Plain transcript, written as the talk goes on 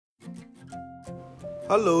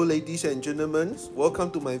Hello ladies and gentlemen,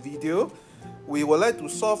 welcome to my video. We would like to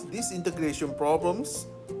solve these integration problems.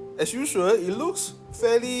 As usual, it looks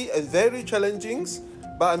fairly and very challenging,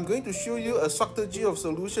 but I'm going to show you a strategy of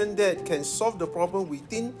solution that can solve the problem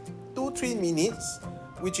within 2-3 minutes,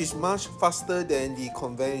 which is much faster than the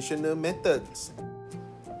conventional methods.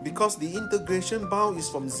 Because the integration bound is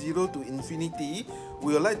from 0 to infinity,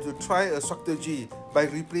 we would like to try a strategy by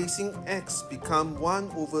replacing x become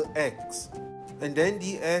 1 over x. And then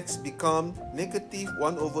dx become negative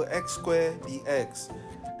 1 over x squared dx.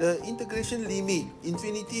 The integration limit,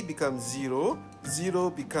 infinity becomes 0, 0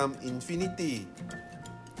 become infinity.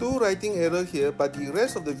 2 writing error here, but the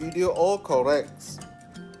rest of the video all correct.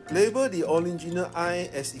 Label the original I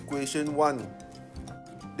as equation 1.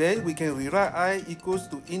 Then we can rewrite I equals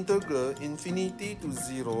to integral infinity to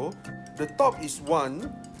 0. The top is 1,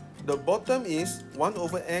 the bottom is 1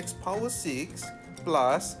 over x power 6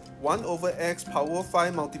 plus 1 over x power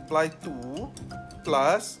 5 multiply 2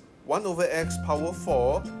 plus 1 over x power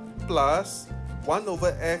 4 plus 1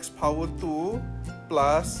 over x power 2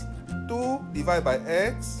 plus 2 divided by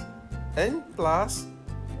x and plus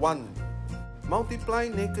 1. Multiply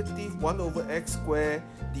negative 1 over x squared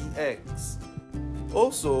dx.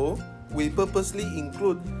 Also, we purposely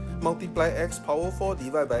include multiply x power 4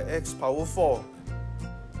 divided by x power 4.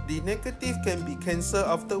 The negative can be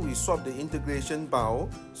cancelled after we swap the integration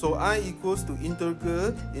bound, so I equals to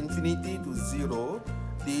integral infinity to 0.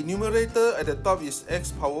 The numerator at the top is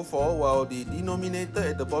x power 4, while the denominator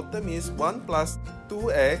at the bottom is 1 plus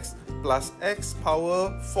 2x plus x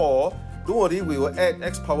power 4. Don't worry, we will add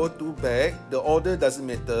x power 2 back, the order doesn't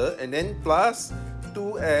matter, and then plus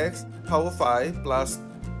 2x power 5 plus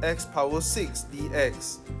x power 6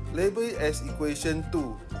 dx. Label it as equation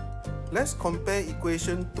 2. Let's compare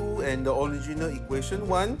equation 2 and the original equation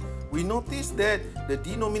 1. We notice that the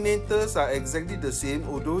denominators are exactly the same,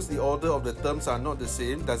 although the order of the terms are not the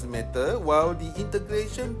same, doesn't matter, while the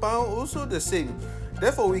integration bound also the same.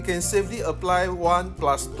 Therefore, we can safely apply 1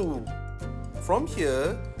 plus 2. From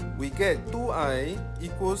here, we get 2i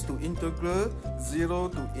equals to integral 0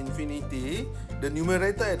 to infinity. The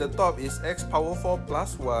numerator at the top is x power 4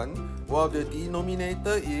 plus 1, while the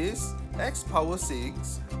denominator is x power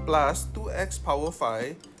 6 plus 2x power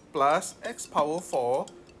 5 plus x power 4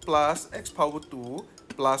 plus x power 2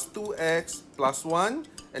 plus 2x plus 1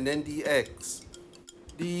 and then dx.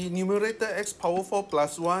 The numerator x power 4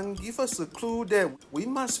 plus 1 gives us a clue that we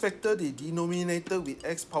must factor the denominator with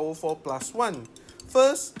x power 4 plus 1.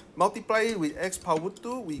 First, multiply it with x power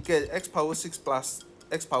 2, we get x power 6 plus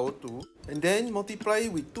x power 2. And then multiply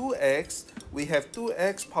it with 2x, we have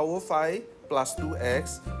 2x power 5 plus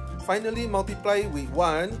 2x. Finally, multiply with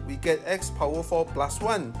 1, we get x power 4 plus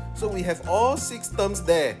 1. So we have all 6 terms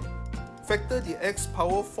there. Factor the x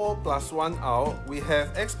power 4 plus 1 out, we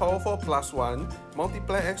have x power 4 plus 1,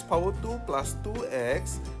 multiply x power 2 plus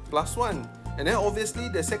 2x plus 1. And then obviously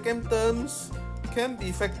the second terms can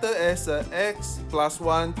be factored as x plus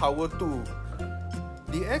 1 power 2.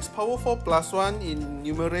 The x power 4 plus 1 in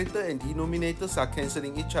numerator and denominators are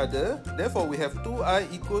cancelling each other. Therefore, we have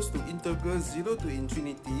 2i equals to integral 0 to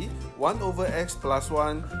infinity 1 over x plus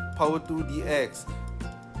 1 power 2 dx.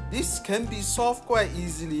 This can be solved quite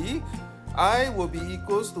easily. I will be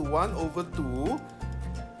equals to 1 over 2.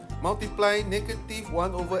 Multiply negative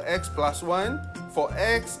 1 over x plus 1. For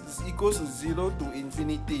x is equals to 0 to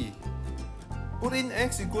infinity. Put in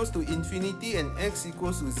x equals to infinity and x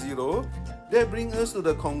equals to 0. That brings us to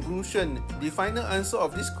the conclusion. The final answer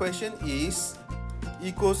of this question is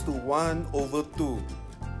equals to 1 over 2.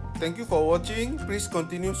 Thank you for watching. Please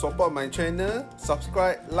continue to support my channel.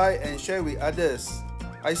 Subscribe, like and share with others.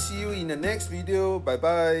 I see you in the next video. Bye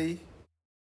bye.